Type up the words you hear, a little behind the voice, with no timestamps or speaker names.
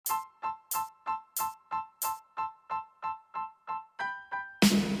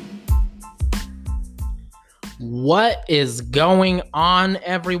What is going on,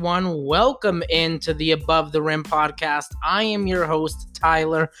 everyone? Welcome into the Above the Rim podcast. I am your host,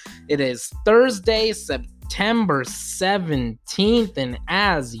 Tyler. It is Thursday, September 17th, and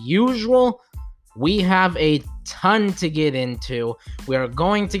as usual, we have a ton to get into. We are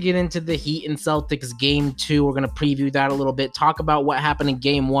going to get into the Heat and Celtics game 2. We're going to preview that a little bit, talk about what happened in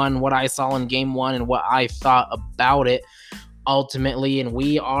game 1, what I saw in game 1, and what I thought about it ultimately. And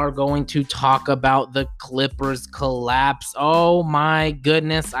we are going to talk about the Clippers collapse. Oh my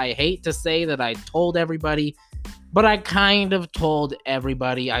goodness. I hate to say that I told everybody, but I kind of told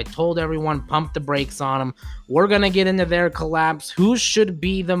everybody. I told everyone, pump the brakes on them. We're going to get into their collapse. Who should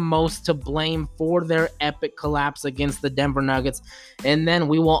be the most to blame for their epic collapse against the Denver Nuggets? And then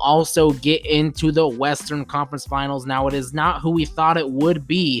we will also get into the Western Conference Finals. Now, it is not who we thought it would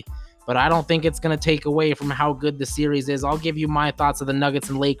be, but I don't think it's going to take away from how good the series is. I'll give you my thoughts of the Nuggets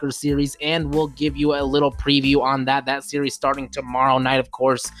and Lakers series, and we'll give you a little preview on that series starting tomorrow night, of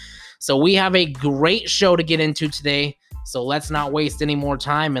course. So we have a great show to get into today, so let's not waste any more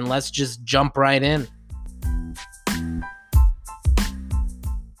time, and let's just jump right in.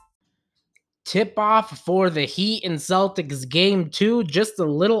 Tip-off for the Heat and Celtics game 2, just a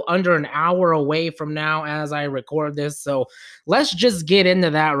little under an hour away from now as I record this. So let's just get into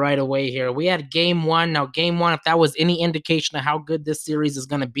that right away here. We had game 1. Now, game 1, if that was any indication of how good this series is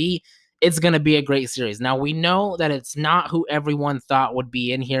going to be, it's going to be a great series. Now, we know that it's not who everyone thought would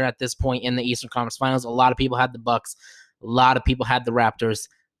be in here at this point in the Eastern Conference Finals. A lot of people had the Bucks. A lot of people had the Raptors.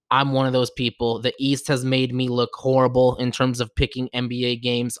 I'm one of those people. The East has made me look horrible in terms of picking NBA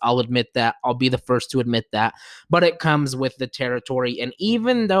games. I'll admit that. I'll be the first to admit that. But it comes with the territory. And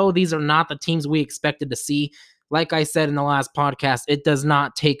even though these are not the teams we expected to see, like I said in the last podcast, it does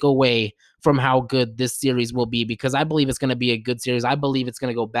not take away from how good this series will be, because I believe it's going to be a good series. I believe it's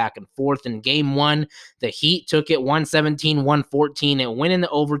going to go back and forth. In game 1, the Heat took it 117-114. It went into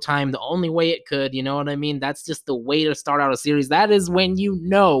overtime the only way it could. You know what I mean? That's just the way to start out a series. That is when you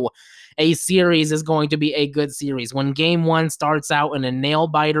know a series is going to be a good series. When game 1 starts out in a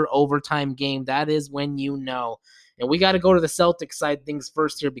nail-biter overtime game, that is when you know. And we got to go to the Celtics side things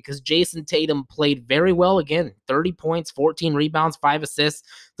first here, because Jason Tatum played very well again. 30 points, 14 rebounds, 5 assists.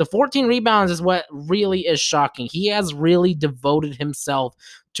 The 14 rebounds is what really is shocking. He has really devoted himself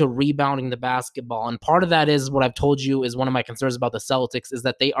to rebounding the basketball. And part of that is what I've told you is one of my concerns about the Celtics, is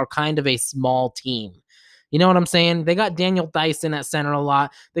that they are kind of a small team. You know what I'm saying? They got Daniel Dyson at center a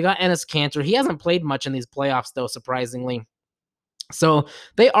lot. They got Enes Kanter. He hasn't played much in these playoffs, though, surprisingly. So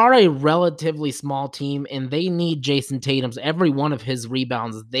they are a relatively small team, and they need Jason Tatum's every one of his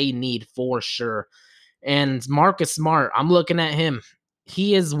rebounds. They need for sure. And Marcus Smart, I'm looking at him.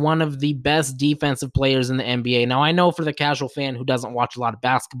 He is one of the best defensive players in the NBA. Now, I know for the casual fan who doesn't watch a lot of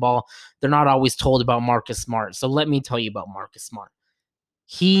basketball, they're not always told about Marcus Smart. So let me tell you about Marcus Smart.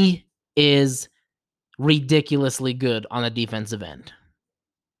 He is ridiculously good on the defensive end.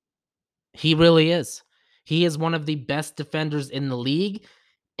 He really is. He is one of the best defenders in the league.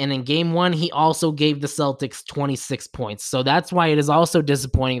 And in game 1, he also gave the Celtics 26 points. So that's why it is also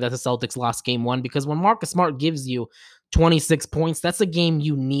disappointing that the Celtics lost game 1, because when Marcus Smart gives you 26 points, that's a game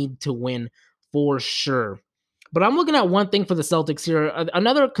you need to win for sure. But I'm looking at one thing for the Celtics here.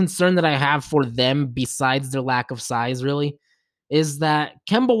 Another concern that I have for them, besides their lack of size, really, is that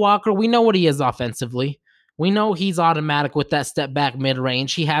Kemba Walker, we know what he is offensively. We know he's automatic with that step back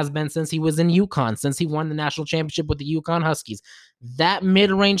mid-range. He has been since he was in UConn, since he won the national championship with the UConn Huskies. That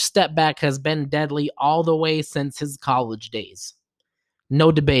mid-range step back has been deadly all the way since his college days.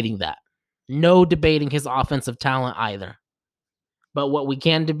 No debating that. No debating his offensive talent either. But what we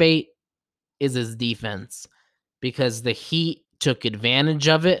can debate is his defense, because the Heat took advantage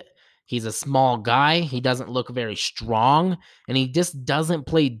of it. He's a small guy. He doesn't look very strong, and he just doesn't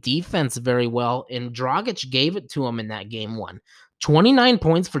play defense very well. And Dragic gave it to him in that game 1. 29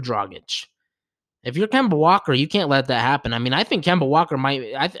 points for Dragic. If you're Kemba Walker, you can't let that happen. I mean, I think Kemba Walker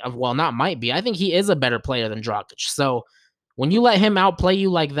I think he is a better player than Dragic. So when you let him outplay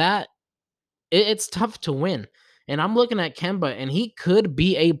you like that, it's tough to win. And I'm looking at Kemba, and he could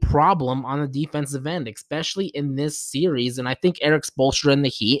be a problem on the defensive end, especially in this series. And I think Eric Spoelstra and the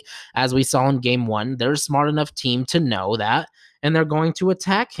Heat, as we saw in game 1, they're a smart enough team to know that, and they're going to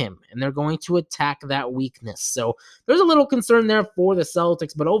attack him, and they're going to attack that weakness. So there's a little concern there for the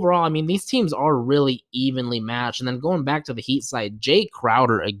Celtics, but overall, I mean, these teams are really evenly matched. And then going back to the Heat side, Jay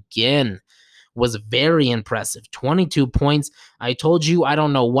Crowder again was very impressive. 22 points. I told you I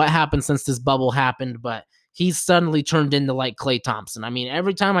don't know what happened since this bubble happened, but he's suddenly turned into like Klay Thompson. I mean,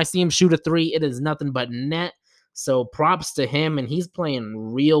 every time I see him shoot a 3, it is nothing but net. So props to him, and he's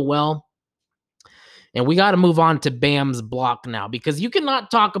playing real well. And we got to move on to Bam's block now, because you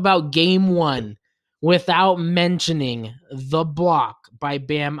cannot talk about game one without mentioning the block by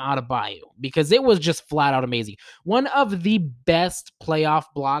Bam Adebayo, because it was just flat out amazing. One of the best playoff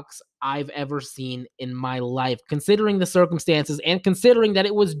blocks I've ever seen in my life, considering the circumstances and considering that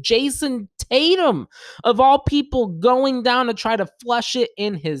it was Jason Tatum, of all people, going down to try to flush it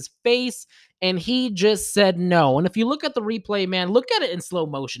in his face. And he just said no. And if you look at the replay, man, look at it in slow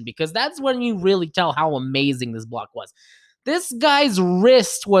motion, because that's when you really tell how amazing this block was. This guy's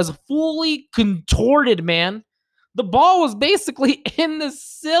wrist was fully contorted, man. The ball was basically in the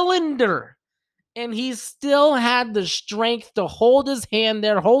cylinder, and he still had the strength to hold his hand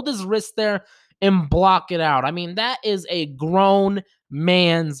there, hold his wrist there, and block it out. I mean, that is a grown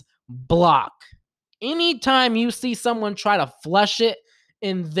man's block. Anytime you see someone try to flush it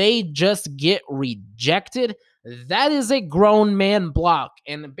and they just get rejected, that is a grown man block.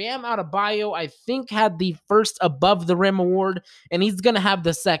 And Bam Adebayo, I think, had the first above the rim award, and he's going to have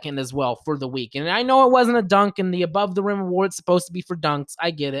the second as well for the week. And I know it wasn't a dunk, and the above the rim award is supposed to be for dunks.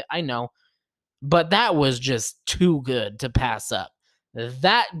 I get it. I know. But that was just too good to pass up.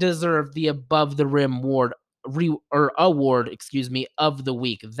 That deserved the above the rim award, of the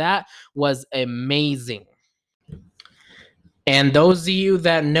week. That was amazing. And those of you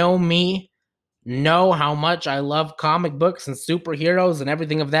that know me know how much I love comic books and superheroes and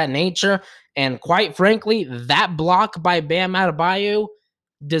everything of that nature. And quite frankly, that block by Bam Adebayo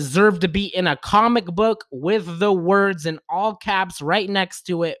deserved to be in a comic book with the words in all caps right next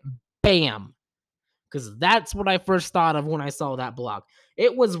to it, Bam. Because that's what I first thought of when I saw that block.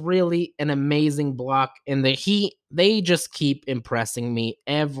 It was really an amazing block, and the Heat, they just keep impressing me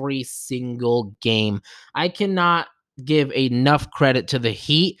every single game. I cannot give enough credit to the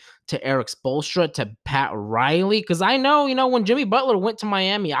Heat, to Eric Spoelstra, to Pat Riley, because I know, when Jimmy Butler went to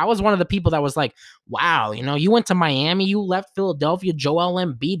Miami, I was one of the people that was like, wow, you went to Miami, you left Philadelphia, Joel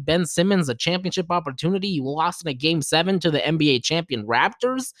Embiid, Ben Simmons, a championship opportunity, you lost in a Game 7 to the NBA champion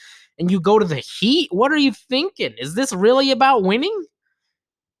Raptors, and you go to the Heat? What are you thinking? Is this really about winning?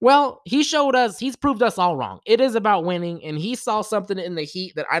 Well, he showed us, he's proved us all wrong. It is about winning, and he saw something in the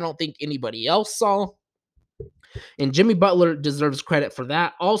Heat that I don't think anybody else saw. And Jimmy Butler deserves credit for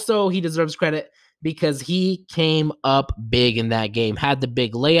that. Also, he deserves credit because he came up big in that game. Had the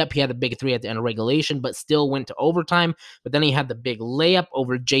big layup. He had a big three at the end of regulation, but still went to overtime. But then he had the big layup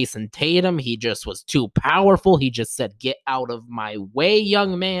over Jason Tatum. He just was too powerful. He just said, "Get out of my way,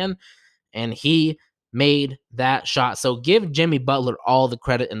 young man." And he made that shot. So give Jimmy Butler all the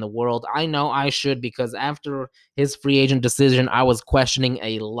credit in the world. I know I should, because after his free agent decision, I was questioning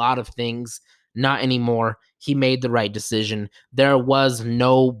a lot of things. Not anymore. He made the right decision. There was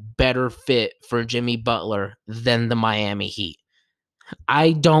no better fit for Jimmy Butler than the Miami Heat.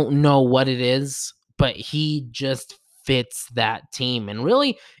 I don't know what it is, but he just fits that team. And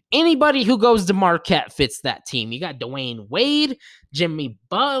really, anybody who goes to Marquette fits that team. You got Dwayne Wade, Jimmy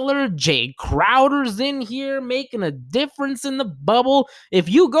Butler, Jay Crowder's in here making a difference in the bubble. If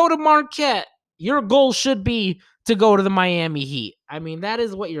you go to Marquette, your goal should be to go to the Miami Heat. I mean, that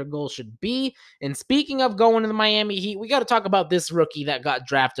is what your goal should be. And speaking of going to the Miami Heat, we got to talk about this rookie that got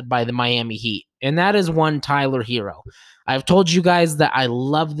drafted by the Miami Heat, and that is one Tyler Hero. I've told you guys that I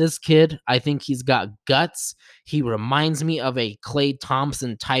love this kid. I think he's got guts. He reminds me of a Klay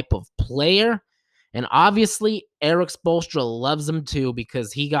Thompson type of player. And obviously, Eric Spoelstra loves him too,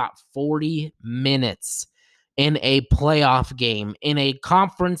 because he got 40 minutes in a playoff game, in a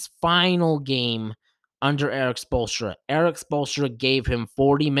conference final game under Eric Spoelstra. Eric Spoelstra gave him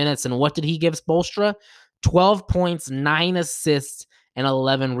 40 minutes, and what did he give Spoelstra? 12 points, 9 assists, and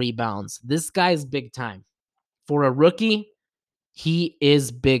 11 rebounds. This guy's big time. For a rookie, he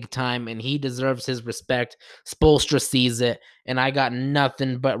is big time, and he deserves his respect. Spoelstra sees it, and I got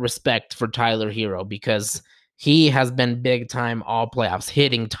nothing but respect for Tyler Hero, because he has been big time all playoffs,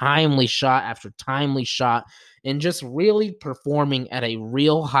 hitting timely shot after timely shot, and just really performing at a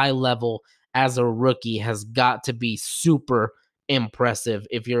real high level as a rookie has got to be super impressive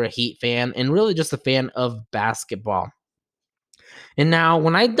if you're a Heat fan and really just a fan of basketball. And now,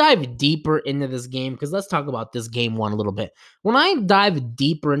 when I dive deeper into this game, because let's talk about this game one a little bit. When I dive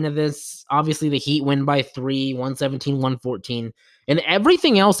deeper into this, obviously the Heat win by 3, 117-114. And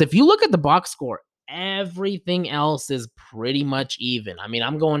everything else, if you look at the box score, everything else is pretty much even. I mean,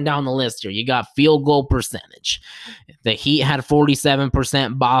 I'm going down the list here. You got field goal percentage. The Heat had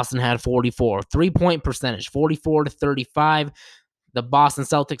 47%. Boston had 44%. 3-point percentage, 44-35. The Boston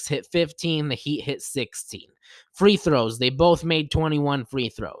Celtics hit 15, the Heat hit 16. Free throws, they both made 21 free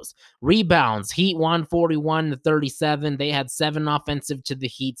throws. Rebounds, Heat won 41-37. They had 7 offensive to the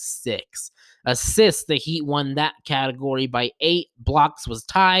Heat's 6. Assists, the Heat won that category by 8. Blocks was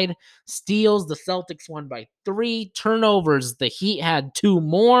tied. Steals, the Celtics won by 3. Turnovers, the Heat had 2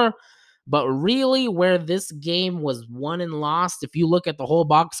 more. But really, where this game was won and lost, if you look at the whole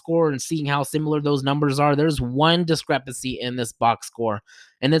box score and seeing how similar those numbers are, there's one discrepancy in this box score,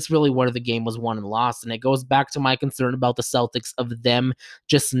 and it's really where the game was won and lost. And it goes back to my concern about the Celtics of them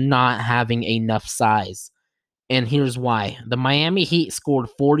just not having enough size. And here's why. The Miami Heat scored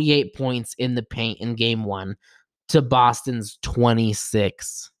 48 points in the paint in game 1 to Boston's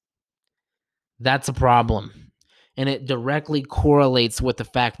 26. That's a problem. And it directly correlates with the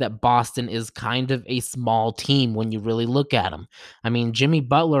fact that Boston is kind of a small team when you really look at them. I mean, Jimmy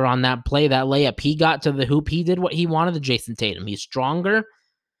Butler on that play, that layup, he got to the hoop. He did what he wanted to Jason Tatum. He's stronger.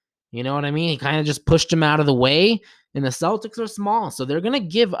 You know what I mean? He kind of just pushed him out of the way. And the Celtics are small, so they're going to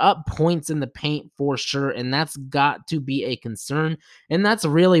give up points in the paint for sure, and that's got to be a concern. And that's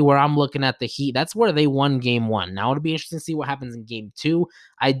really where I'm looking at the Heat. That's where they won game 1. Now it'll be interesting to see what happens in game 2.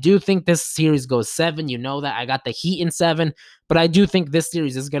 I do think this series goes 7. You know that. I got the Heat in 7, but I do think this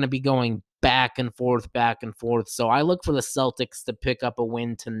series is going to be going back and forth, back and forth. So I look for the Celtics to pick up a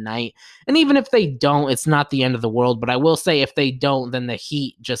win tonight. And even if they don't, it's not the end of the world. But I will say if they don't, then the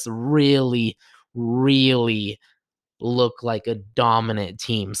Heat just really, really look like a dominant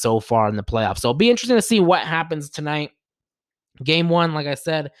team so far in the playoffs. So it'll be interesting to see what happens tonight. Game 1, like I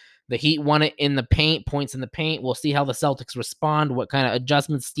said, the Heat won it in the paint, points in the paint. We'll see how the Celtics respond, what kind of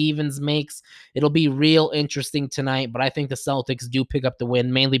adjustments Stevens makes. It'll be real interesting tonight, but I think the Celtics do pick up the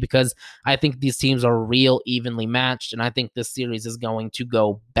win, mainly because I think these teams are real evenly matched, and I think this series is going to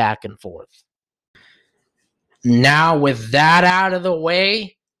go back and forth. Now, with that out of the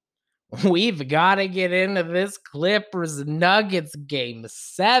way, we've got to get into this Clippers Nuggets game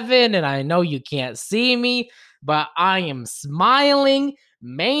 7, and I know you can't see me, but I am smiling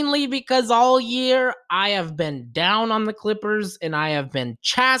mainly because all year I have been down on the Clippers and I have been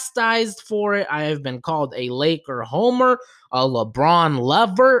chastised for it. I have been called a Laker homer, a LeBron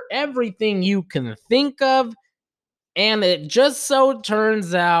lover, everything you can think of. And it just so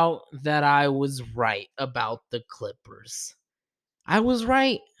turns out that I was right about the Clippers. I was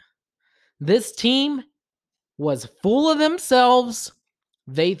right. This team was full of themselves.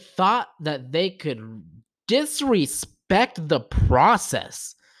 They thought that they could disrespect the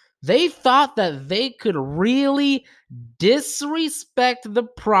process. They thought that they could really disrespect the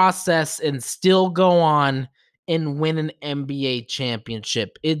process and still go on and win an NBA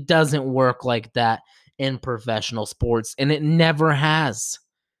championship. It doesn't work like that in professional sports, and it never has.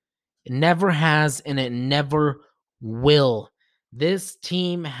 It never has, and it never will. This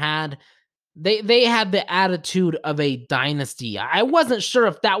team had they had the attitude of a dynasty. I wasn't sure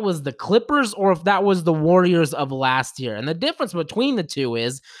if that was the Clippers or if that was the Warriors of last year. And the difference between the two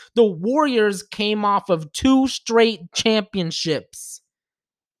is the Warriors came off of 2 straight championships.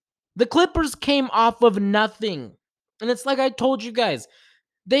 The Clippers came off of nothing. And it's like I told you guys,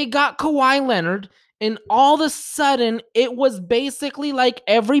 they got Kawhi Leonard, and all of a sudden, it was basically like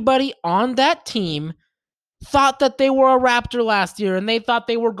everybody on that team thought that they were a Raptor last year and they thought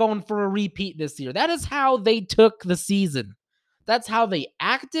they were going for a repeat this year. That is how they took the season. That's how they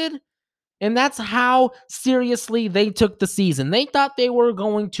acted, and that's how seriously they took the season. They thought they were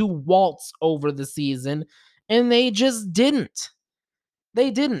going to waltz over the season, and they just didn't.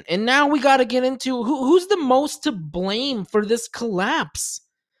 They didn't. And now we got to get into who's the most to blame for this collapse.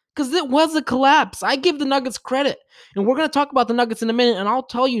 Because it was a collapse. I give the Nuggets credit. And we're going to talk about the Nuggets in a minute, and I'll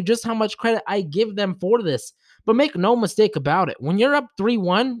tell you just how much credit I give them for this. But make no mistake about it. When you're up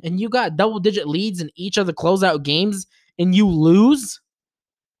 3-1 and you got double-digit leads in each of the closeout games and you lose,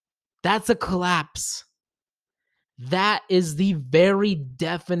 that's a collapse. That is the very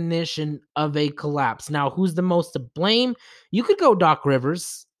definition of a collapse. Now, who's the most to blame? You could go Doc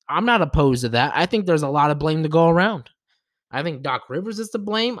Rivers. I'm not opposed to that. I think there's a lot of blame to go around. I think Doc Rivers is to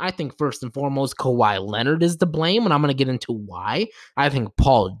blame. I think first and foremost, Kawhi Leonard is to blame, and I'm going to get into why. I think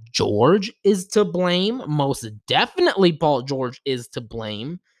Paul George is to blame. Most definitely Paul George is to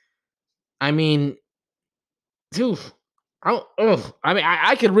blame. I mean,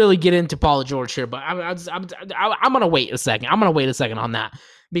 I could really get into Paul George here, but I'm going to wait a second. I'm going to wait a second on that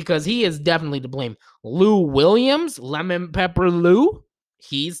because he is definitely to blame. Lou Williams, Lemon Pepper Lou,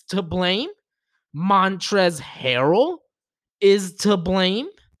 he's to blame. Montrezl Harrell is to blame.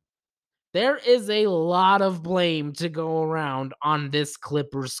 There is a lot of blame to go around on this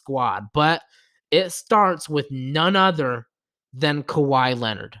Clippers squad, but it starts with none other than Kawhi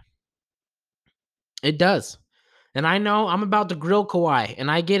Leonard. It does. And I know I'm about to grill Kawhi,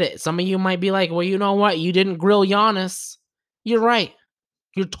 and I get it. Some of you might be like, well, you know what? You didn't grill Giannis. You're right.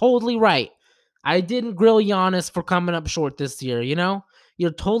 You're totally right. I didn't grill Giannis for coming up short this year, you know?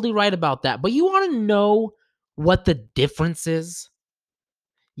 You're totally right about that. But you want to know what the difference is?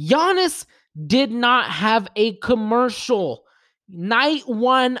 Giannis did not have a commercial night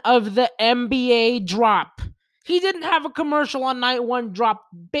one of the NBA drop. He didn't have a commercial on night one drop,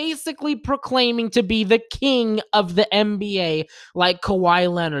 basically proclaiming to be the king of the NBA like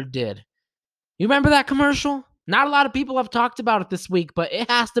Kawhi Leonard did. You remember that commercial? Not a lot of people have talked about it this week, but it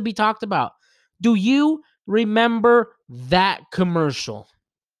has to be talked about. Do you remember that commercial?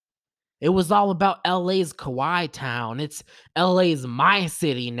 It was all about LA's Kawhi Town. It's LA's my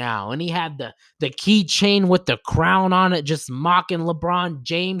city now. And he had the keychain with the crown on it, just mocking LeBron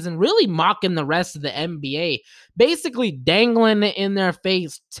James and really mocking the rest of the NBA. Basically dangling it in their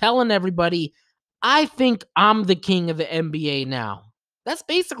face, telling everybody, I think I'm the king of the NBA now. That's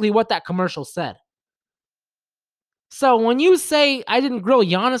basically what that commercial said. So when you say I didn't grill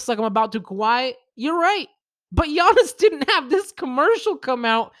Giannis like I'm about to Kawhi, you're right. But Giannis didn't have this commercial come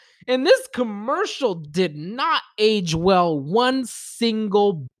out, and this commercial did not age well one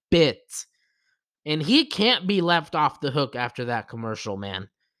single bit. And he can't be left off the hook after that commercial, man.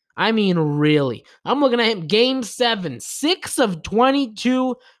 I mean, really. I'm looking at him, game 7, 6 of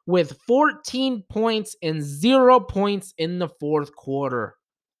 22 with 14 points and 0 points in the fourth quarter.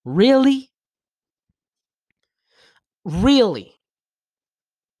 Really? Really?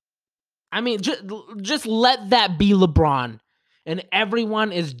 I mean, just let that be LeBron. And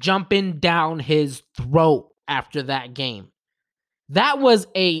everyone is jumping down his throat after that game. That was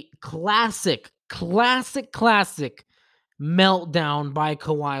a classic meltdown by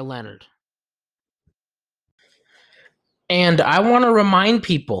Kawhi Leonard. And I want to remind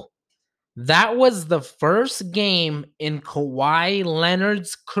people that was the first game in Kawhi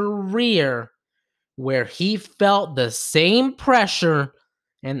Leonard's career where he felt the same pressure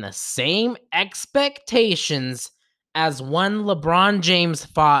and the same expectations as one LeBron James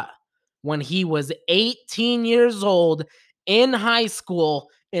fought when he was 18 years old in high school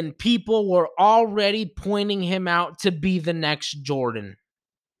and people were already pointing him out to be the next Jordan.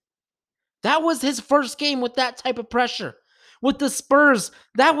 That was his first game with that type of pressure. With the Spurs,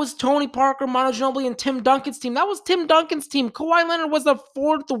 that was Tony Parker, Manu Ginobili, and Tim Duncan's team. That was Tim Duncan's team. Kawhi Leonard was the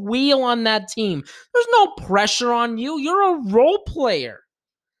fourth wheel on that team. There's no pressure on you. You're a role player.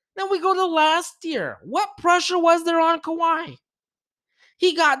 Then we go to last year. What pressure was there on Kawhi?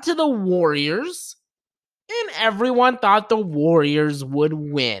 He got to the Warriors, and everyone thought the Warriors would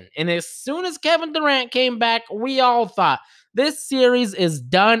win. And as soon as Kevin Durant came back, we all thought this series is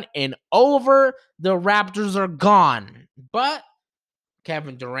done and over. The Raptors are gone. But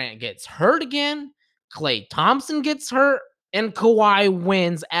Kevin Durant gets hurt again. Klay Thompson gets hurt. And Kawhi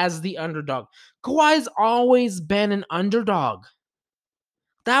wins as the underdog. Kawhi's always been an underdog.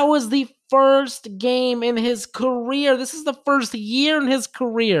 That was the first game in his career. This is the first year in his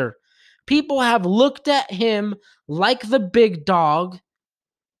career. People have looked at him like the big dog,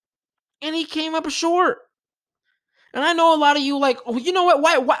 and he came up short. And I know a lot of you like, oh, you know what?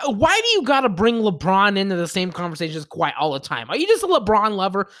 Why do you got to bring LeBron into the same conversation as Kawhi all the time? Are you just a LeBron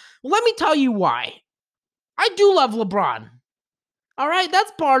lover? Well, let me tell you why. I do love LeBron. All right,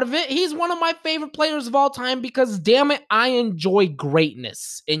 that's part of it. He's one of my favorite players of all time because, damn it, I enjoy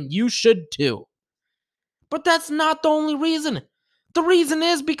greatness, and you should too. But that's not the only reason. The reason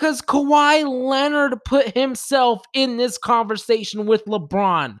is because Kawhi Leonard put himself in this conversation with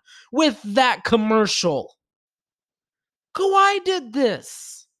LeBron with that commercial. Kawhi did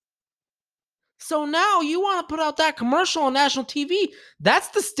this. So now you want to put out that commercial on national TV. That's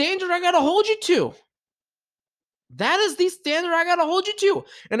the standard I got to hold you to. That is the standard I got to hold you to.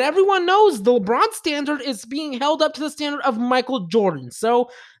 And everyone knows the LeBron standard is being held up to the standard of Michael Jordan. So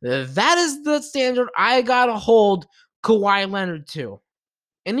that is the standard I got to hold Kawhi Leonard to.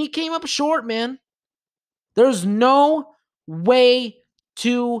 And he came up short, man. There's no way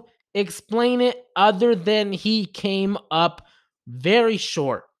to explain it other than he came up very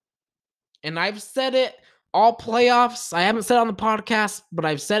short. And I've said it all playoffs. I haven't said it on the podcast, but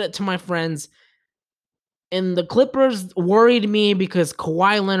I've said it to my friends. And the Clippers worried me because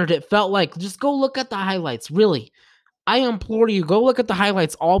Kawhi Leonard, it felt like, just go look at the highlights. Really, I implore you, go look at the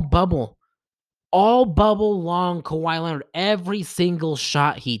highlights, all bubble long Kawhi Leonard. Every single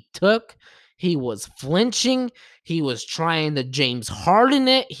shot he took, he was flinching. He was trying to James Harden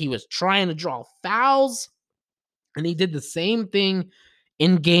it. He was trying to draw fouls. And he did the same thing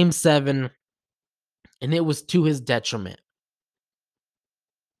in game 7. And it was to his detriment.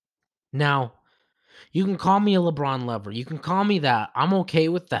 Now, you can call me a LeBron lover. You can call me that. I'm okay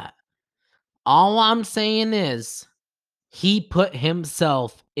with that. All I'm saying is he put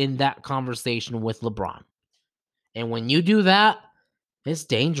himself in that conversation with LeBron. And when you do that, it's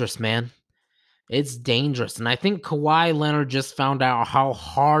dangerous, man. It's dangerous. And I think Kawhi Leonard just found out how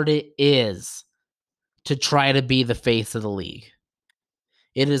hard it is to try to be the face of the league.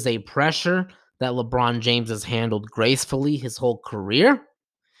 It is a pressure that LeBron James has handled gracefully his whole career.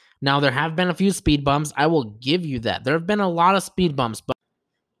 Now, there have been a few speed bumps. I will give you that. There have been a lot of speed bumps, but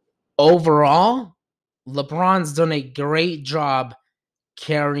overall, LeBron's done a great job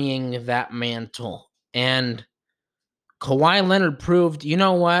carrying that mantle. And Kawhi Leonard proved, you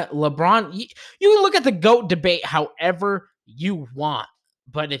know what, LeBron, you can look at the GOAT debate however you want.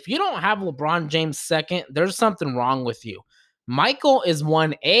 But if you don't have LeBron James second, there's something wrong with you. Michael is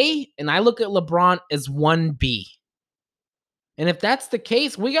 1A, and I look at LeBron as 1B. And if that's the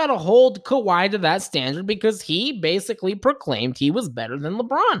case, we got to hold Kawhi to that standard because he basically proclaimed he was better than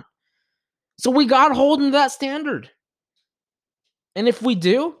LeBron. So we got to hold him to that standard. And if we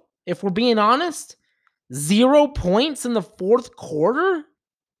do, if we're being honest, 0 points in the fourth quarter?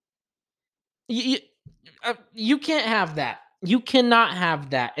 You can't have that. You cannot have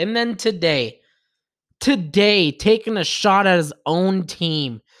that. And then today, taking a shot at his own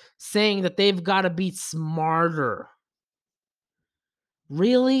team, saying that they've got to be smarter.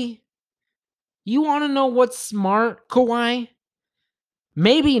 Really? You want to know what's smart, Kawhi?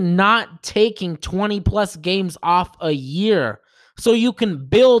 Maybe not taking 20 plus games off a year so you can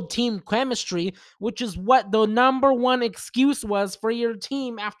build team chemistry, which is what the number one excuse was for your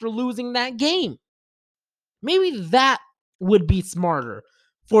team after losing that game. Maybe that would be smarter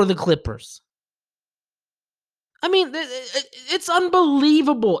for the Clippers. I mean, it's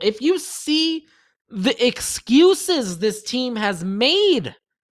unbelievable. If you see the excuses this team has made,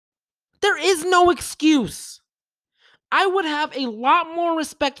 there is no excuse. I would have a lot more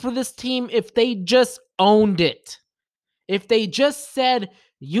respect for this team if they just owned it. If they just said,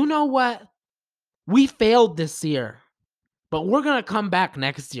 you know what? We failed this year, but we're going to come back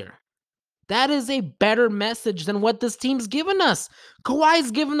next year. That is a better message than what this team's given us.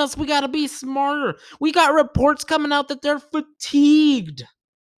 Kawhi's given us, we got to be smarter. We got reports coming out that they're fatigued.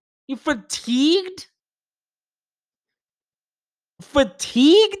 You fatigued?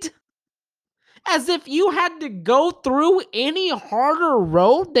 Fatigued? As if you had to go through any harder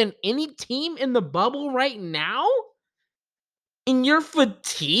road than any team in the bubble right now? And you're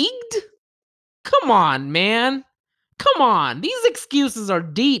fatigued? Come on, man. Come on. These excuses are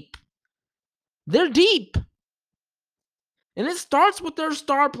deep. They're deep. And it starts with their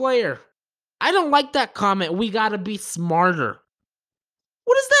star player. I don't like that comment. We got to be smarter.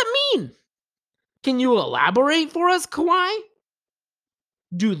 What does that mean? Can you elaborate for us, Kawhi?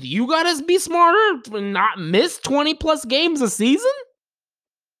 Do you got to be smarter to not miss 20 plus games a season?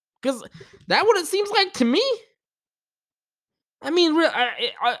 Because that's what it seems like to me. I mean,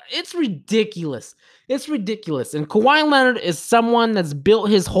 it's ridiculous. It's ridiculous. And Kawhi Leonard is someone that's built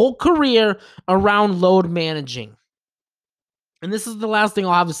his whole career around load managing. And this is the last thing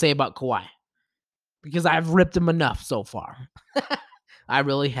I'll have to say about Kawhi, because I've ripped him enough so far. I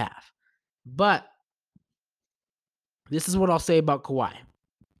really have. But this is what I'll say about Kawhi.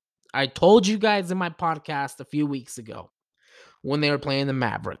 I told you guys in my podcast a few weeks ago when they were playing the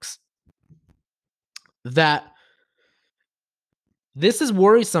Mavericks that this is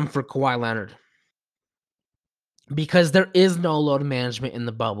worrisome for Kawhi Leonard because there is no load management in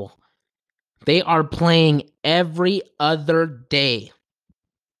the bubble. They are playing every other day.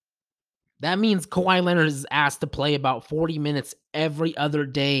 That means Kawhi Leonard is asked to play about 40 minutes every other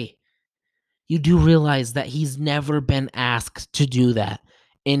day. You do realize that he's never been asked to do that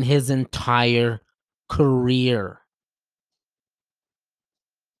in his entire career.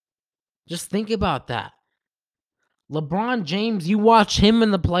 Just think about that. LeBron James, you watch him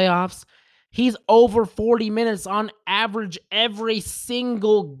in the playoffs, he's over 40 minutes on average every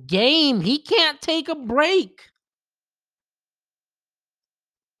single game. He can't take a break.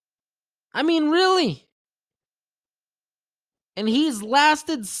 I mean, really. And he's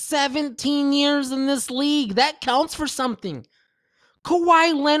lasted 17 years in this league. That counts for something.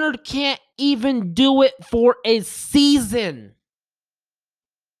 Kawhi Leonard can't even do it for a season.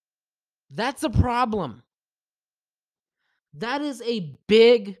 That's a problem. That is a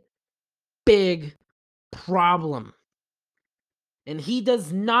big, big problem. And he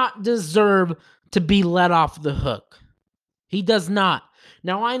does not deserve to be let off the hook. He does not.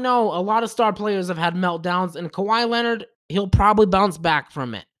 Now, I know a lot of star players have had meltdowns, and Kawhi Leonard, he'll probably bounce back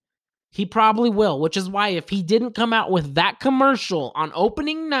from it. He probably will, which is why if he didn't come out with that commercial on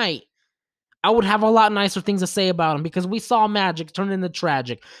opening night I would have a lot nicer things to say about him because we saw Magic turn into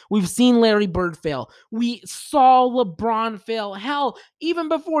tragic. We've seen Larry Bird fail. We saw LeBron fail. Hell, even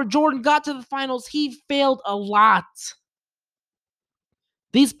before Jordan got to the finals, he failed a lot.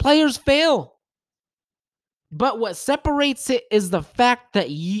 These players fail. But what separates it is the fact that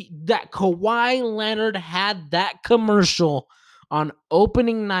that Kawhi Leonard had that commercial on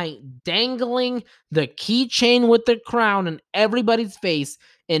opening night, dangling the keychain with the crown in everybody's face.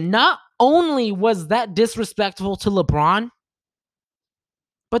 And not only was that disrespectful to LeBron,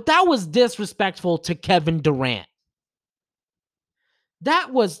 but that was disrespectful to Kevin Durant.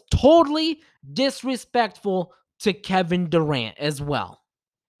 That was totally disrespectful to Kevin Durant as well.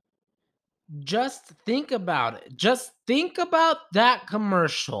 Just think about it. Just think about that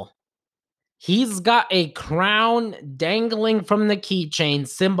commercial. He's got a crown dangling from the keychain,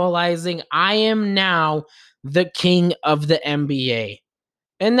 symbolizing I am now the king of the NBA.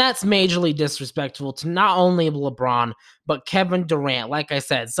 And that's majorly disrespectful to not only LeBron, but Kevin Durant. Like I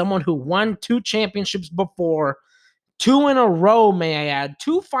said, someone who won 2 championships before, 2 in a row, may I add,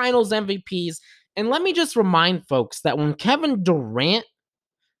 2 finals MVPs. And let me just remind folks that when Kevin Durant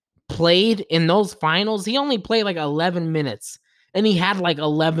played in those finals, he only played like 11 minutes and he had like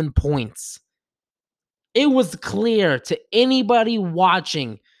 11 points. It was clear to anybody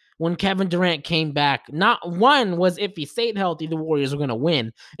watching when Kevin Durant came back, not one was if he stayed healthy, the Warriors were going to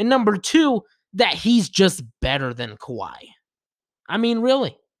win. And number 2, that he's just better than Kawhi. I mean,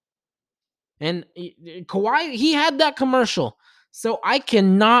 really. And Kawhi, he had that commercial. So I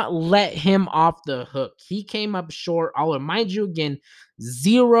cannot let him off the hook. He came up short. I'll remind you again,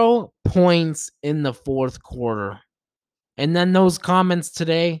 0 points in the fourth quarter. And then those comments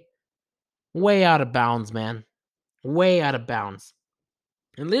today, way out of bounds, man. Way out of bounds.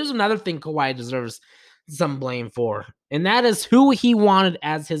 And there's another thing Kawhi deserves some blame for, and that is who he wanted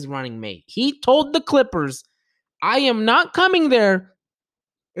as his running mate. He told the Clippers, I am not coming there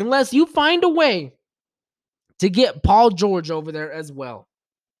unless you find a way to get Paul George over there as well.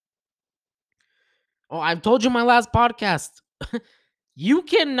 Oh, I've told you in my last podcast. You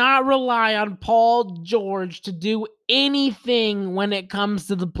cannot rely on Paul George to do anything when it comes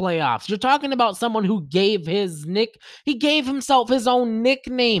to the playoffs. You're talking about someone who gave he gave himself his own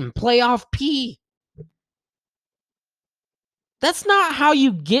nickname, Playoff P. That's not how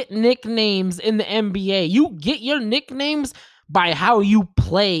you get nicknames in the NBA. You get your nicknames by how you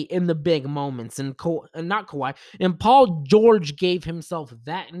play in the big moments. And not Kawhi. And Paul George gave himself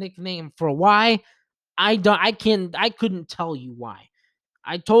that nickname for why? I couldn't tell you why.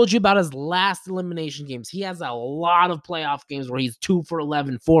 I told you about his last elimination games. He has a lot of playoff games where he's 2 for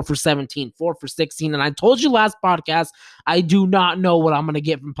 11, 4 for 17, 4 for 16. And I told you last podcast, I do not know what I'm going to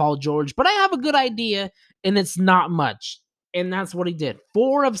get from Paul George, but I have a good idea, and it's not much. And that's what he did.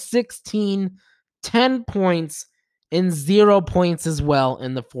 4 of 16, 10 points, and 0 points as well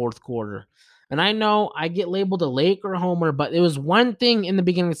in the fourth quarter. And I know I get labeled a Laker homer, but it was one thing in the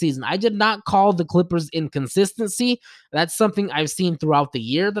beginning of the season. I did not call the Clippers inconsistency. That's something I've seen throughout the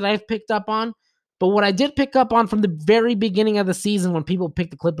year that I've picked up on. But what I did pick up on from the very beginning of the season when people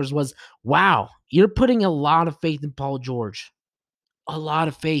picked the Clippers was, wow, you're putting a lot of faith in Paul George. A lot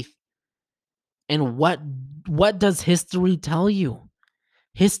of faith. And what does history tell you?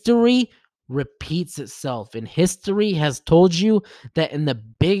 History repeats itself, and history has told you that in the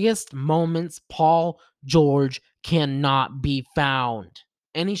biggest moments, Paul George cannot be found,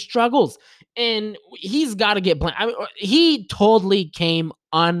 and he struggles, and he's got to get blamed. I mean, he totally came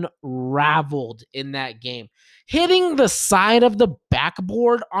unraveled in that game, hitting the side of the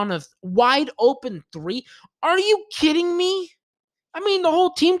backboard on a wide open 3. Are you kidding me? I mean, the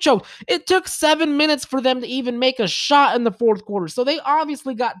whole team choked. It took 7 minutes for them to even make a shot in the fourth quarter. So they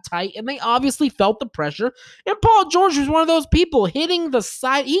obviously got tight and they obviously felt the pressure. And Paul George was one of those people hitting the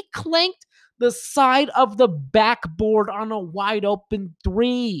side. He clanked the side of the backboard on a wide open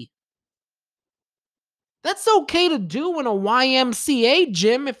 3. That's okay to do in a YMCA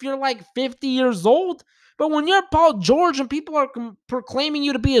gym if you're like 50 years old. But when you're Paul George and people are proclaiming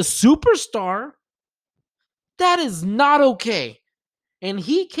you to be a superstar, that is not okay. And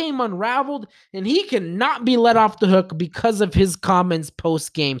he came unraveled, and he cannot be let off the hook because of his comments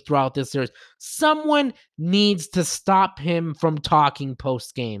post-game throughout this series. Someone needs to stop him from talking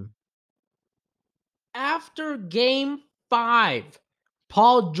post-game. After Game 5,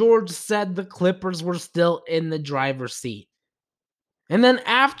 Paul George said the Clippers were still in the driver's seat. And then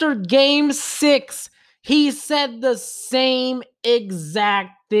after Game 6, he said the same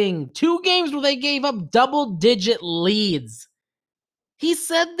exact thing. 2 games where they gave up double-digit leads. He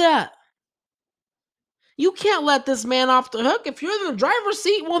said that. You can't let this man off the hook. If you're in the driver's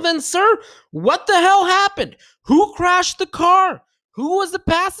seat, well then, sir, what the hell happened? Who crashed the car? Who was the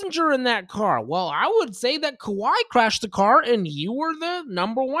passenger in that car? Well, I would say that Kawhi crashed the car and you were the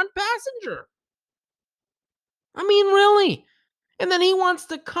number one passenger. I mean, really? And then he wants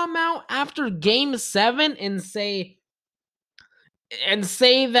to come out after game 7 and say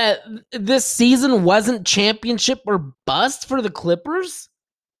that this season wasn't championship or bust for the Clippers?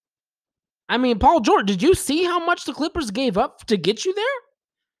 I mean, Paul George, did you see how much the Clippers gave up to get you there?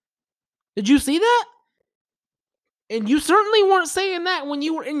 Did you see that? And you certainly weren't saying that when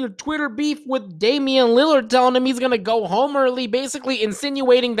you were in your Twitter beef with Damian Lillard, telling him he's going to go home early, basically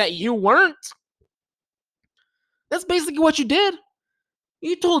insinuating that you weren't. That's basically what you did.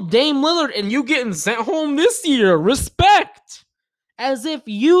 You told Dame Lillard, and you getting sent home this year. Respect. As if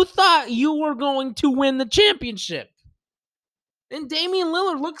you thought you were going to win the championship. And Damian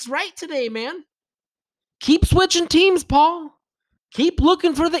Lillard looks right today, man. Keep switching teams, Paul. Keep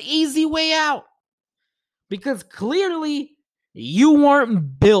looking for the easy way out. Because clearly, you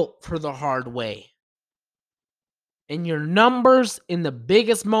weren't built for the hard way. And your numbers in the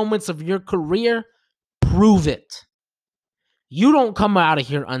biggest moments of your career prove it. You don't come out of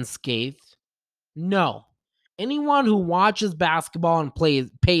here unscathed. No. Anyone who watches basketball and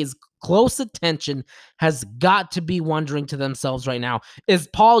pays close attention has got to be wondering to themselves right now, is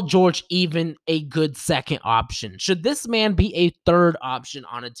Paul George even a good second option? Should this man be a third option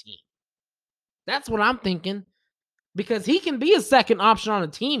on a team? That's what I'm thinking. Because he can be a second option on a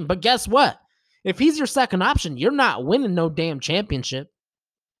team, but guess what? If he's your second option, you're not winning no damn championship.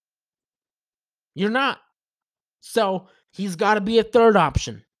 You're not. So he's got to be a third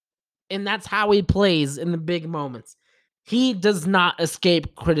option. And that's how he plays in the big moments. He does not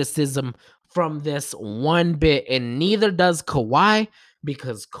escape criticism from this one bit, and neither does Kawhi,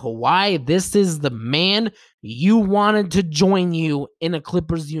 because Kawhi, this is the man you wanted to join you in a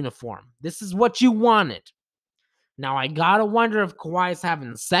Clippers uniform. This is what you wanted. Now, I gotta wonder if Kawhi's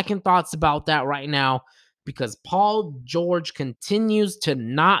having second thoughts about that right now, because Paul George continues to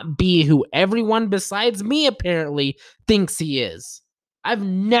not be who everyone besides me apparently thinks he is. I've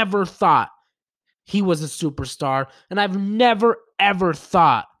never thought he was a superstar, and I've never, ever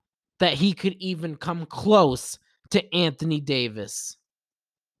thought that he could even come close to Anthony Davis.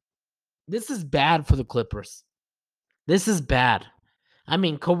 This is bad for the Clippers. This is bad. I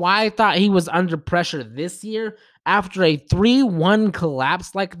mean, Kawhi thought he was under pressure this year after a 3-1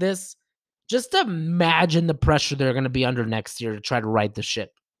 collapse like this. Just imagine the pressure they're going to be under next year to try to right the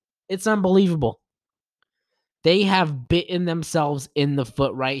ship. It's unbelievable. They have bitten themselves in the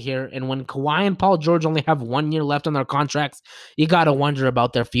foot right here. And when Kawhi and Paul George only have 1 year left on their contracts, you got to wonder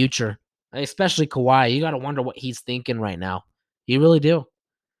about their future. Especially Kawhi. You got to wonder what he's thinking right now. You really do.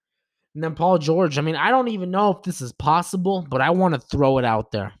 And then Paul George, I mean, I don't even know if this is possible, but I want to throw it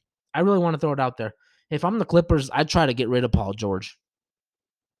out there. I really want to throw it out there. If I'm the Clippers, I'd try to get rid of Paul George.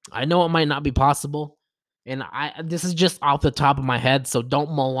 I know it might not be possible, and this is just off the top of my head, so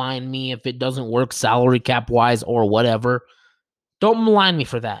don't malign me if it doesn't work salary cap-wise or whatever. Don't malign me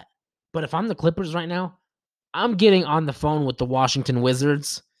for that. But if I'm the Clippers right now, I'm getting on the phone with the Washington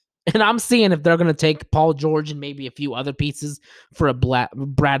Wizards, and I'm seeing if they're going to take Paul George and maybe a few other pieces for a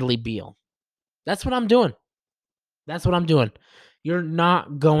Bradley Beal. That's what I'm doing. That's what I'm doing. You're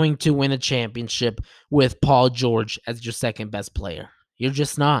not going to win a championship with Paul George as your second best player. You're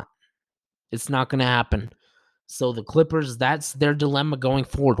just not. It's not going to happen. So the Clippers, that's their dilemma going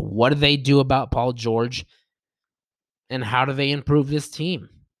forward. What do they do about Paul George? And how do they improve this team?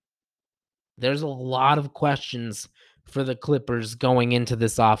 There's a lot of questions for the Clippers going into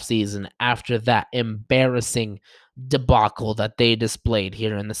this offseason after that embarrassing debacle that they displayed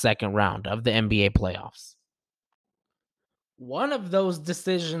here in the second round of the NBA playoffs. One of those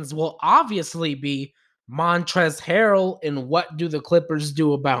decisions will obviously be Montrezl Harrell and what do the Clippers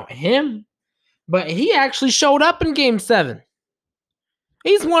do about him? But he actually showed up in Game 7.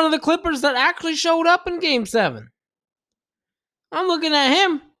 He's one of the Clippers that actually showed up in Game 7. I'm looking at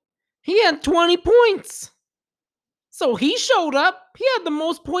him. He had 20 points. So he showed up. He had the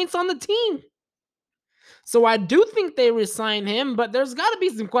most points on the team. So I do think they resign him, but there's got to be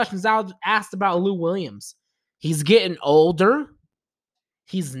some questions asked about Lou Williams. He's getting older.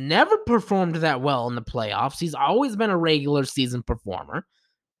 He's never performed that well in the playoffs. He's always been a regular season performer.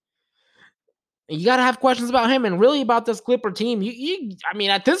 You got to have questions about him and really about this Clipper team. I mean,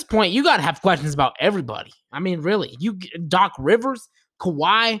 at this point, you got to have questions about everybody. I mean, really. Doc Rivers,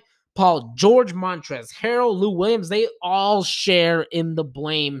 Kawhi, Paul George, Montrezl Harrell, Lou Williams, they all share in the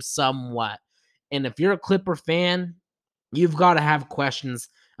blame somewhat. And if you're a Clipper fan, you've got to have questions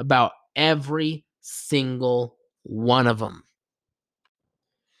about every single one of them.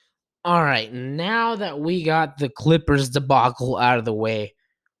 All right, now that we got the Clippers debacle out of the way,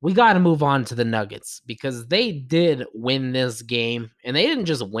 we got to move on to the Nuggets because they did win this game, and they didn't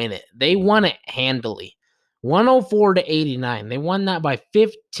just win it. They won it handily. 104 to 89. They won that by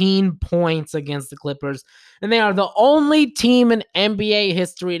 15 points against the Clippers, and they are the only team in NBA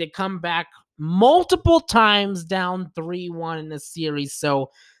history to come back multiple times down 3-1 in a series. So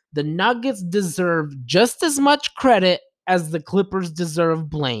the Nuggets deserve just as much credit as the Clippers deserve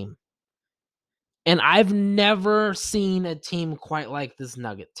blame. And I've never seen a team quite like this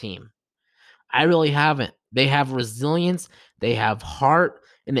Nugget team. I really haven't. They have resilience, they have heart,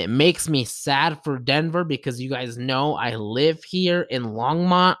 and it makes me sad for Denver because you guys know I live here in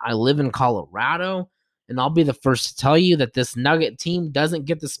Longmont. I live in Colorado, and I'll be the first to tell you that this Nugget team doesn't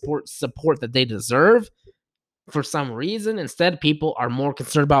get the support that they deserve for some reason. Instead, people are more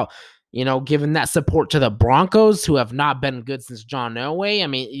concerned about, giving that support to the Broncos, who have not been good since John Elway. I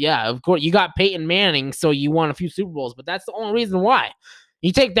mean, yeah, of course, you got Peyton Manning, so you won a few Super Bowls, but that's the only reason why.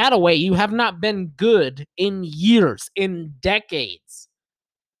 You take that away, you have not been good in years, in decades.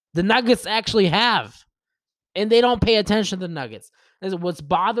 The Nuggets actually have, and they don't pay attention to the Nuggets. What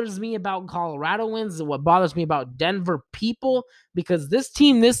bothers me about Colorado wins and what bothers me about Denver people, because this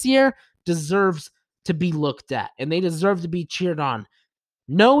team this year deserves to be looked at, and they deserve to be cheered on.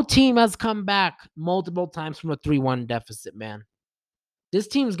 No team has come back multiple times from a 3-1 deficit, man. This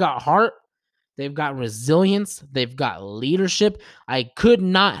team's got heart. They've got resilience. They've got leadership. I could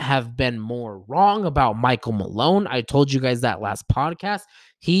not have been more wrong about Michael Malone. I told you guys that last podcast.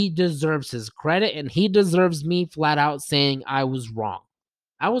 He deserves his credit, and he deserves me flat out saying I was wrong.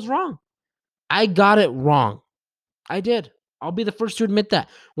 I was wrong. I got it wrong. I did. I'll be the first to admit that.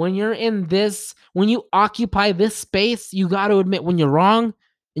 When you occupy this space, you got to admit when you're wrong,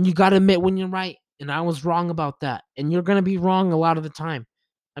 and you got to admit when you're right. And I was wrong about that. And you're going to be wrong a lot of the time.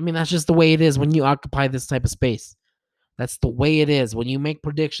 I mean, that's just the way it is when you occupy this type of space. That's the way it is. When you make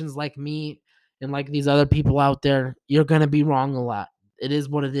predictions like me and like these other people out there, you're going to be wrong a lot. It is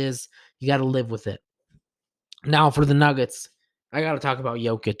what it is. You got to live with it. Now for the Nuggets, I got to talk about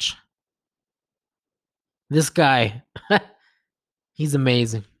Jokic. This guy, he's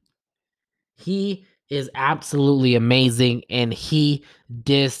amazing. He is absolutely amazing, and he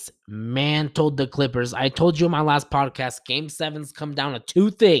dismantled the Clippers. I told you in my last podcast, Game 7s come down to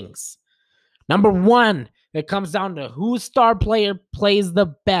two things. Number one, it comes down to whose star player plays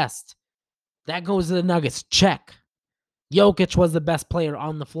the best. That goes to the Nuggets. Check. Jokic was the best player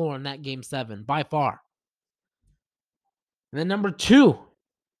on the floor in that Game 7, by far. And then number two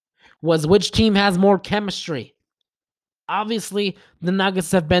was which team has more chemistry. Obviously, the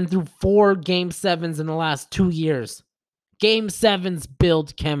Nuggets have been through 4 Game 7s in the last 2 years. Game 7s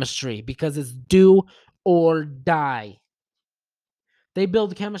build chemistry because it's do or die. They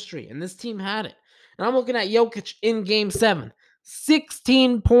build chemistry, and this team had it. And I'm looking at Jokic in Game 7.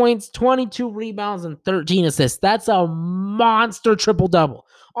 16 points, 22 rebounds, and 13 assists. That's a monster triple-double.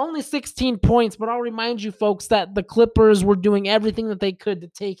 Only 16 points, but I'll remind you folks that the Clippers were doing everything that they could to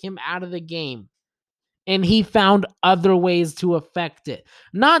take him out of the game. And he found other ways to affect it.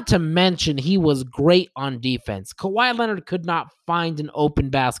 Not to mention, he was great on defense. Kawhi Leonard could not find an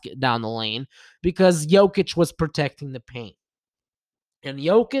open basket down the lane because Jokic was protecting the paint. And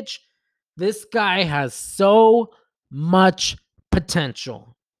Jokic, this guy has so much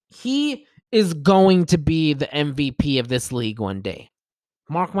potential. He is going to be the MVP of this league one day.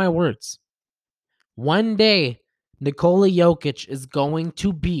 Mark my words. One day, Nikola Jokic is going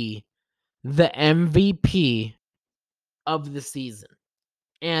to be the MVP of the season.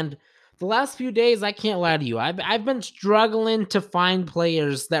 And the last few days, I can't lie to you, I've been struggling to find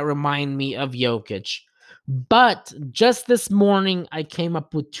players that remind me of Jokic. But just this morning, I came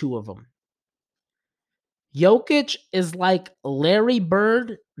up with 2 of them. Jokic is like Larry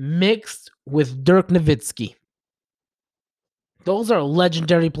Bird mixed with Dirk Nowitzki. Those are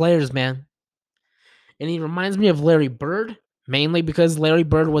legendary players, man. And he reminds me of Larry Bird, mainly because Larry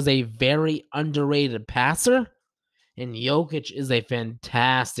Bird was a very underrated passer, and Jokic is a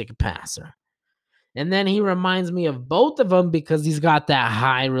fantastic passer. And then he reminds me of both of them because he's got that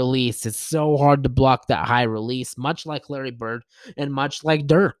high release. It's so hard to block that high release, much like Larry Bird and much like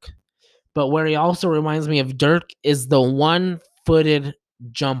Dirk. But where he also reminds me of Dirk is the one-footed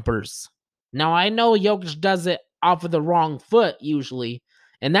jumpers. Now, I know Jokic does it off of the wrong foot usually,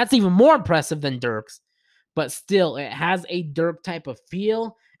 and that's even more impressive than Dirk's. But still, it has a Dirk type of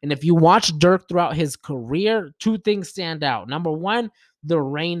feel. And if you watch Dirk throughout his career, 2 things stand out. Number one, the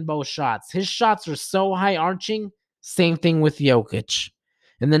rainbow shots. His shots are so high arching. Same thing with Jokic.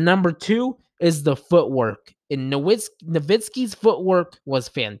 And then number 2 is the footwork. And Nowitzki's footwork was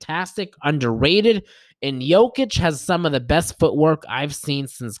fantastic, underrated, and Jokic has some of the best footwork I've seen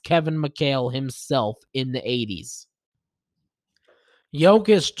since Kevin McHale himself in the 80s.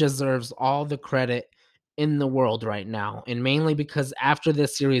 Jokic deserves all the credit in the world right now, and mainly because after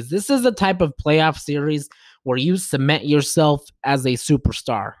this series, this is the type of playoff series where you cement yourself as a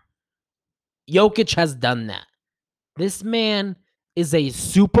superstar. Jokic has done that. This man is a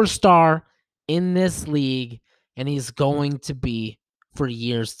superstar in this league, and he's going to be for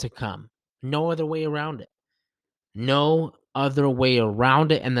years to come. No other way around it. No other way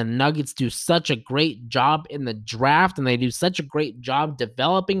around it. And the Nuggets do such a great job in the draft, and they do such a great job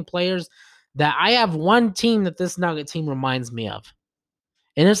developing players that I have one team that this Nugget team reminds me of.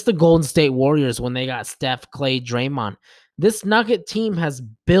 And it's the Golden State Warriors when they got Steph, Clay, Draymond. This Nugget team has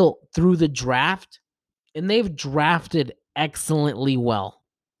built through the draft, and they've drafted excellently well.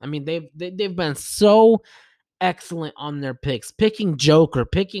 I mean, they've been so excellent on their picks, picking Joker,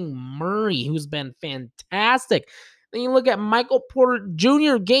 picking Murray, who's been fantastic. Then you look at Michael Porter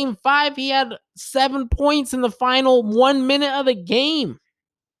Jr. Game 5, he had 7 points in the final 1 minute of the game.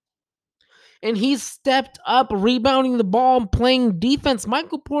 And he's stepped up, rebounding the ball and playing defense.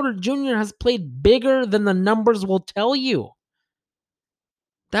 Michael Porter Jr. has played bigger than the numbers will tell you.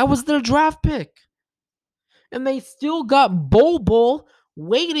 That was their draft pick. And they still got Bol Bol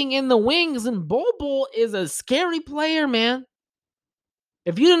waiting in the wings. And Bol Bol is a scary player, man.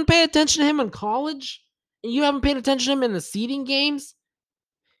 If you didn't pay attention to him in college, and you haven't paid attention to him in the seeding games,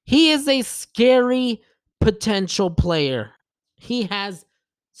 he is a scary potential player. He has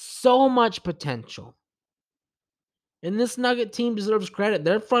so much potential. And this Nugget team deserves credit.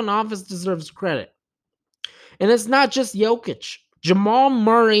 Their front office deserves credit. And it's not just Jokic. Jamal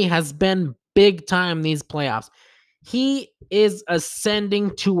Murray has been big time these playoffs. He is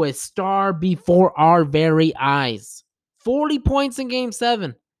ascending to a star before our very eyes. 40 points in Game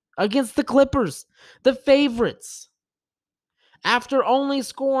 7 against the Clippers, the favorites. After only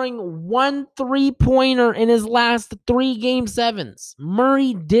scoring 1 3-pointer in his last 3 Game 7s,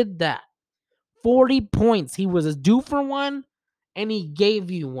 Murray did that. 40 points. He was due for one, and he gave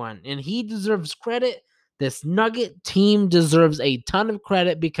you one. And he deserves credit. This Nugget team deserves a ton of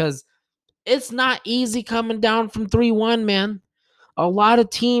credit because it's not easy coming down from 3-1, man. A lot of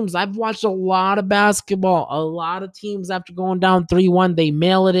teams, I've watched a lot of basketball. A lot of teams, after going down 3-1, they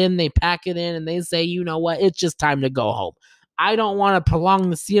mail it in, they pack it in, and they say, you know what, it's just time to go home. I don't want to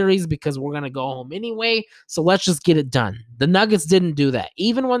prolong the series because we're going to go home anyway, so let's just get it done. The Nuggets didn't do that.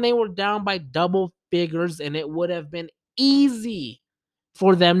 Even when they were down by double figures and it would have been easy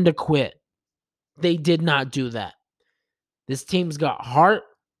for them to quit, they did not do that. This team's got heart.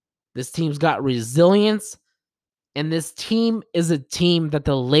 This team's got resilience. And this team is a team that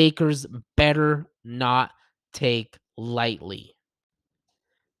the Lakers better not take lightly.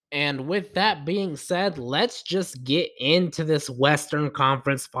 And with that being said, let's just get into this Western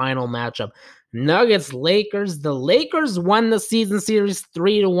Conference final matchup. Nuggets, Lakers. The Lakers won the season series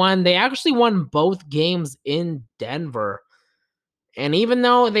 3-1. They actually won both games in Denver. And even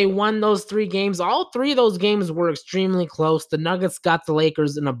though they won those 3 games, all 3 of those games were extremely close. The Nuggets got the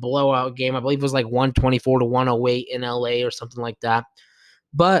Lakers in a blowout game. I believe it was like 124-108 in LA or something like that.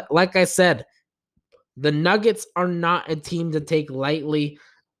 But like I said, the Nuggets are not a team to take lightly.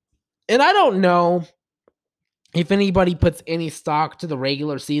 And I don't know if anybody puts any stock to the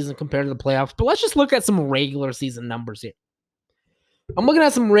regular season compared to the playoffs, but let's just look at some regular season numbers here. I'm looking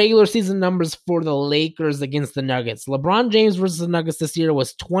at some regular season numbers for the Lakers against the Nuggets. LeBron James versus the Nuggets this year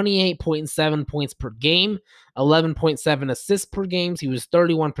was 28.7 points per game, 11.7 assists per game. He was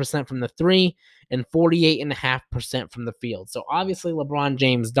 31% from the 3 and 48.5% from the field. So obviously LeBron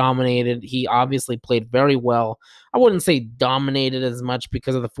James dominated. He obviously played very well. I wouldn't say dominated as much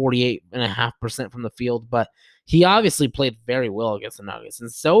because of the 48.5% from the field, but he obviously played very well against the Nuggets, and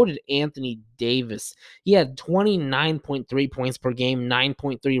so did Anthony Davis. He had 29.3 points per game,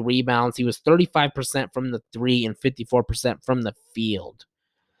 9.3 rebounds. He was 35% from the 3 and 54% from the field.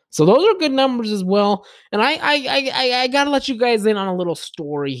 So those are good numbers as well. And I got to let you guys in on a little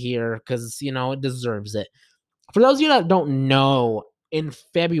story here because, you know, it deserves it. For those of you that don't know, in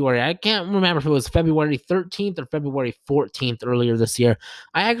February, I can't remember if it was February 13th or February 14th earlier this year,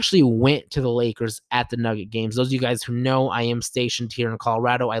 I actually went to the Lakers at the Nugget games. Those of you guys who know, I am stationed here in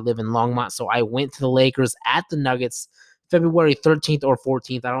Colorado. I live in Longmont, so I went to the Lakers at the Nuggets February 13th or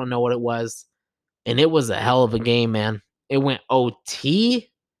 14th. I don't know what it was, and it was a hell of a game, man. It went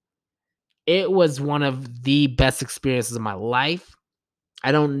OT. It was one of the best experiences of my life.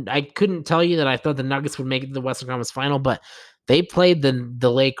 I couldn't tell you that I thought the Nuggets would make it to the Western Conference Final, but They played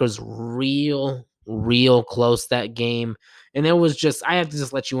the Lakers real close that game. And it was just, I have to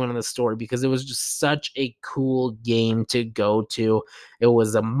just let you in on the story because it was just such a cool game to go to. It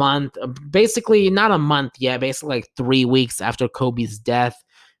was a month, basically not a month yet, basically like 3 weeks after Kobe's death.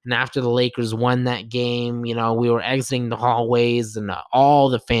 And after the Lakers won that game, we were exiting the hallways and all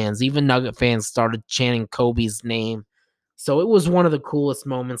the fans, even Nugget fans, started chanting Kobe's name. So it was one of the coolest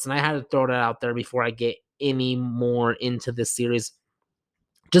moments. And I had to throw that out there before I get any more into this series,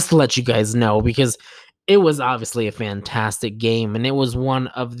 just to let you guys know, because it was obviously a fantastic game and it was one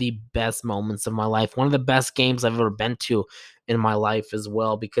of the best moments of my life. One of the best games I've ever been to in my life as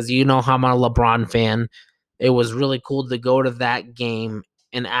well, because you know how I'm a LeBron fan. It was really cool to go to that game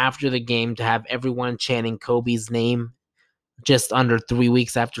and after the game to have everyone chanting Kobe's name just under 3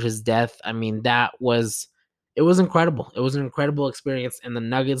 weeks after his death. I mean, it was incredible. It was an incredible experience and the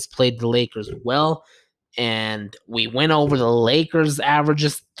Nuggets played the Lakers well and we went over the Lakers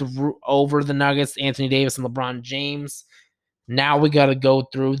averages over the Nuggets, Anthony Davis and LeBron James. Now we got to go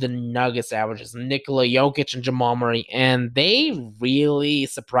through the Nuggets averages, Nikola Jokic and Jamal Murray, and they really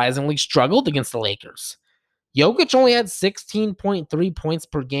surprisingly struggled against the Lakers. Jokic only had 16.3 points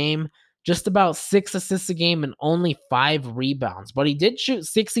per game, just about 6 assists a game, and only 5 rebounds. But he did shoot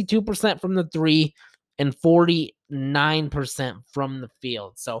 62% from the three and 49% from the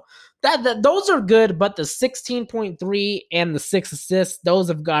field. So that those are good, but the 16.3 and the 6 assists, those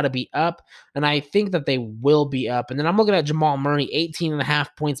have got to be up. And I think that they will be up. And then I'm looking at Jamal Murray, 18.5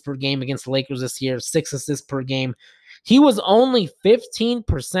 points per game against the Lakers this year, 6 assists per game. He was only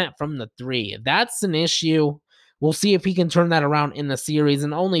 15% from the three. That's an issue. We'll see if he can turn that around in the series,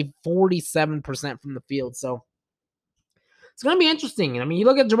 and only 47% from the field. So it's going to be interesting. I mean, you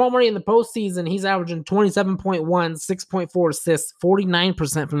look at Jamal Murray in the postseason, he's averaging 27.1, 6.4 assists,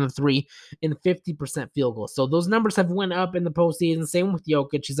 49% from the three, and 50% field goals. So those numbers have went up in the postseason. Same with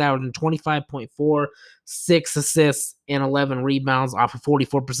Jokic. He's averaging 25.4, 6 assists, and 11 rebounds off of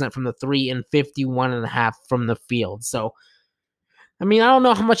 44% from the three and 51.5% from the field. So I mean, I don't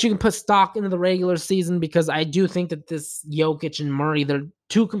know how much you can put stock into the regular season because I do think that this Jokic and Murray, they're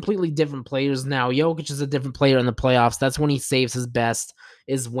two completely different players now. Jokic is a different player in the playoffs. That's when he saves his best,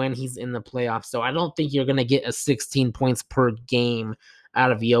 is when he's in the playoffs. So I don't think you're going to get a 16 points per game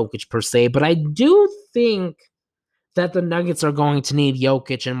out of Jokic per se. But I do think that the Nuggets are going to need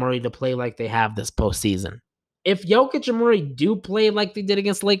Jokic and Murray to play like they have this postseason. If Jokic and Murray do play like they did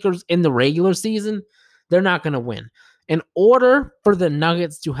against Lakers in the regular season, they're not going to win. In order for the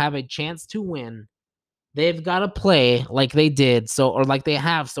Nuggets to have a chance to win, they've got to play like they did or like they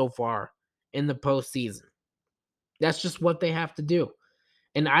have so far in the postseason. That's just what they have to do.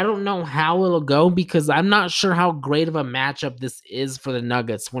 And I don't know how it'll go because I'm not sure how great of a matchup this is for the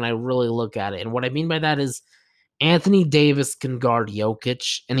Nuggets when I really look at it. And what I mean by that is Anthony Davis can guard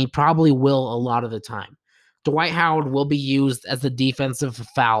Jokic, and he probably will a lot of the time. Dwight Howard will be used as the defensive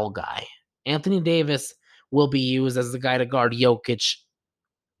foul guy. Anthony Davis will be used as the guy to guard Jokic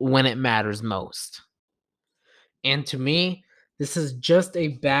when it matters most. And to me, this is just a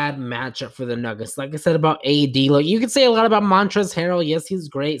bad matchup for the Nuggets. Like I said about AD, like you could say a lot about Montrezl Harrell. Yes, he's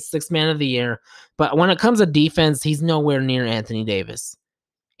great, sixth man of the year. But when it comes to defense, he's nowhere near Anthony Davis.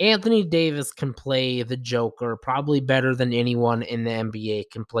 Anthony Davis can play the Joker probably better than anyone in the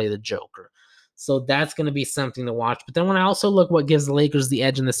NBA can play the Joker. So that's going to be something to watch. But then when I also look what gives the Lakers the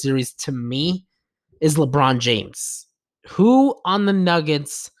edge in the series, to me, is LeBron James. Who on the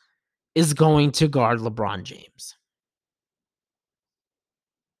Nuggets is going to guard LeBron James?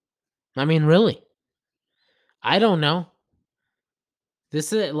 I mean, really? I don't know.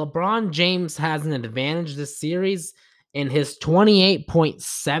 This is LeBron James has an advantage this series in his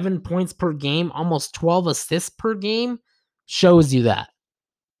 28.7 points per game, almost 12 assists per game, shows you that.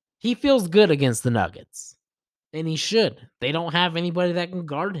 He feels good against the Nuggets, and he should. They don't have anybody that can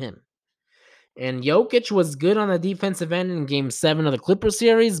guard him. And Jokic was good on the defensive end in game 7 of the Clippers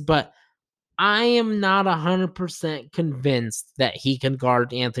series, but I am not 100% convinced that he can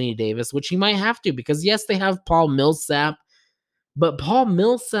guard Anthony Davis, which he might have to because, yes, they have Paul Millsap, but Paul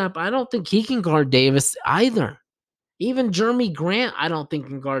Millsap, I don't think he can guard Davis either. Even Jeremy Grant, I don't think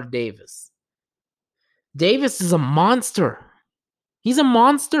can guard Davis. Davis is a monster. He's a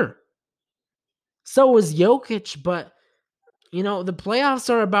monster. So is Jokic, but, the playoffs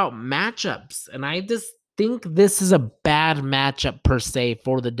are about matchups, and I just think this is a bad matchup per se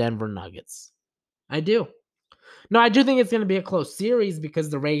for the Denver Nuggets. I do. No, I do think it's going to be a close series because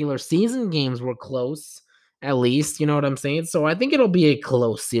the regular season games were close, at least. You know what I'm saying? So I think it'll be a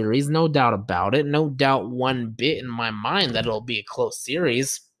close series, no doubt about it. No doubt one bit in my mind that it'll be a close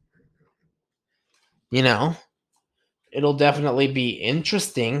series. It'll definitely be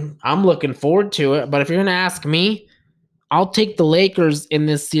interesting. I'm looking forward to it. But if you're going to ask me, I'll take the Lakers in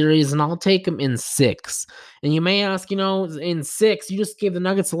this series and I'll take them in 6. And you may ask, in 6, you just gave the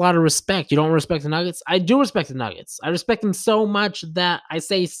Nuggets a lot of respect. You don't respect the Nuggets? I do respect the Nuggets. I respect them so much that I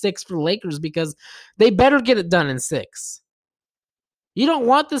say 6 for the Lakers because they better get it done in 6. You don't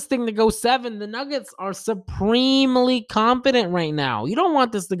want this thing to go 7. The Nuggets are supremely competent right now. You don't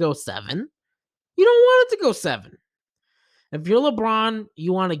want this to go 7. You don't want it to go 7. If you're LeBron,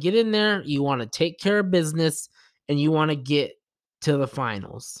 you want to get in there, you want to take care of business, and you want to get to the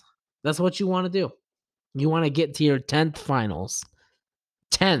finals. That's what you want to do. You want to get to your 10th finals.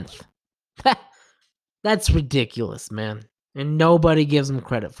 10th. That's ridiculous, man. And nobody gives them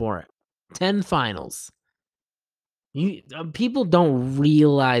credit for it. 10 finals. People don't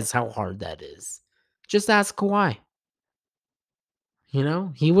realize how hard that is. Just ask Kawhi.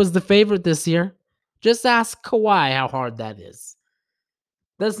 He was the favorite this year. Just ask Kawhi how hard that is.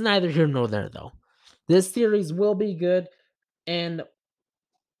 That's neither here nor there, though. This series will be good, and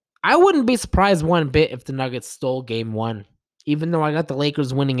I wouldn't be surprised one bit if the Nuggets stole game 1, even though I got the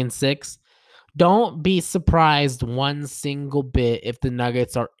Lakers winning in 6. Don't be surprised one single bit if the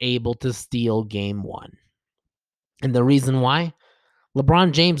Nuggets are able to steal game 1. And the reason why?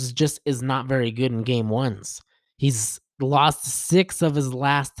 LeBron James just is not very good in game 1s. He's lost 6 of his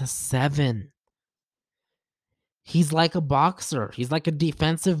last 7. He's like a boxer. He's like a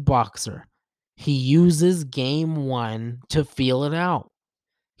defensive boxer. He uses game 1 to feel it out.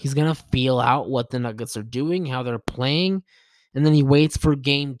 He's going to feel out what the Nuggets are doing, how they're playing, and then he waits for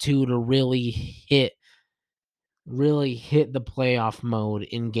game 2 to really hit the playoff mode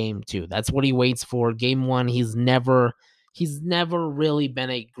in game 2. That's what he waits for. Game 1, he's never really been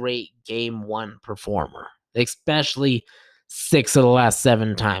a great game 1 performer, especially 6 of the last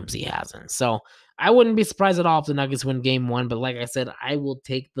 7 times he hasn't. So I wouldn't be surprised at all if the Nuggets win game 1, but like I said, I will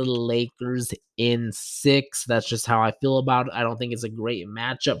take the Lakers in 6. That's just how I feel about it. I don't think it's a great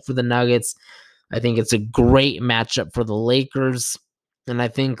matchup for the Nuggets. I think it's a great matchup for the Lakers. And I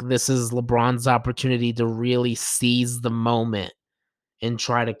think this is LeBron's opportunity to really seize the moment and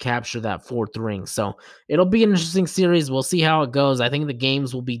try to capture that 4th ring. So it'll be an interesting series. We'll see how it goes. I think the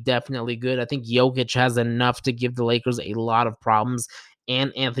games will be definitely good. I think Jokic has enough to give the Lakers a lot of problems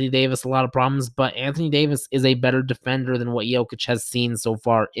and Anthony Davis a lot of problems, but Anthony Davis is a better defender than what Jokic has seen so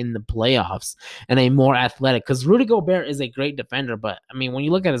far in the playoffs and a more athletic, because Rudy Gobert is a great defender, but I mean, when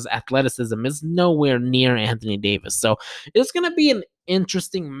you look at his athleticism, it's nowhere near Anthony Davis. So it's going to be an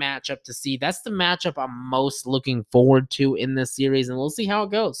interesting matchup to see. That's the matchup I'm most looking forward to in this series, and we'll see how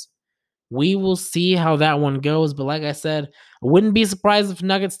it goes. We will see how that one goes, but like I said, I wouldn't be surprised if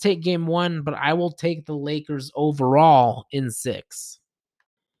Nuggets take game 1, but I will take the Lakers overall in 6.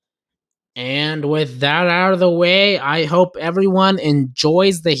 And with that out of the way, I hope everyone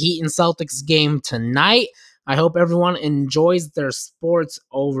enjoys the Heat and Celtics game tonight. I hope everyone enjoys their sports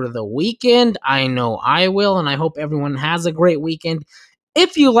over the weekend. I know I will, and I hope everyone has a great weekend.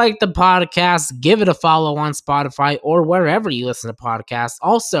 If you like the podcast, give it a follow on Spotify or wherever you listen to podcasts.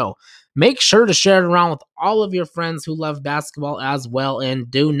 Also, make sure to share it around with all of your friends who love basketball as well,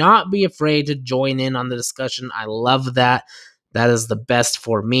 and do not be afraid to join in on the discussion. I love that. That is the best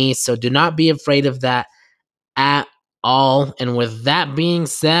for me. So do not be afraid of that at all. And with that being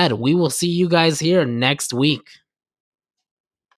said, we will see you guys here next week.